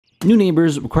New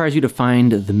Neighbours requires you to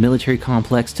find the military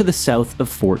complex to the south of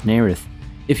Fort Nerith.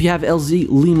 If you have LZ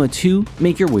Lima 2,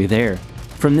 make your way there.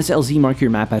 From this LZ, mark your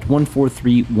map at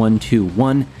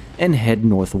 143121 and head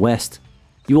northwest.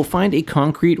 You will find a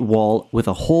concrete wall with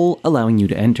a hole allowing you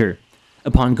to enter.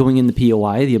 Upon going in the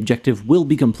POI, the objective will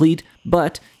be complete,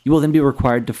 but you will then be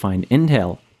required to find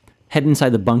intel. Head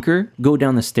inside the bunker, go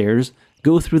down the stairs,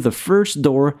 go through the first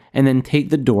door, and then take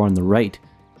the door on the right.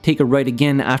 Take a right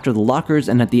again after the lockers,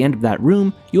 and at the end of that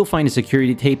room, you'll find a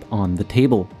security tape on the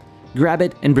table. Grab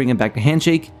it and bring it back to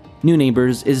Handshake. New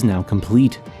Neighbours is now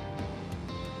complete.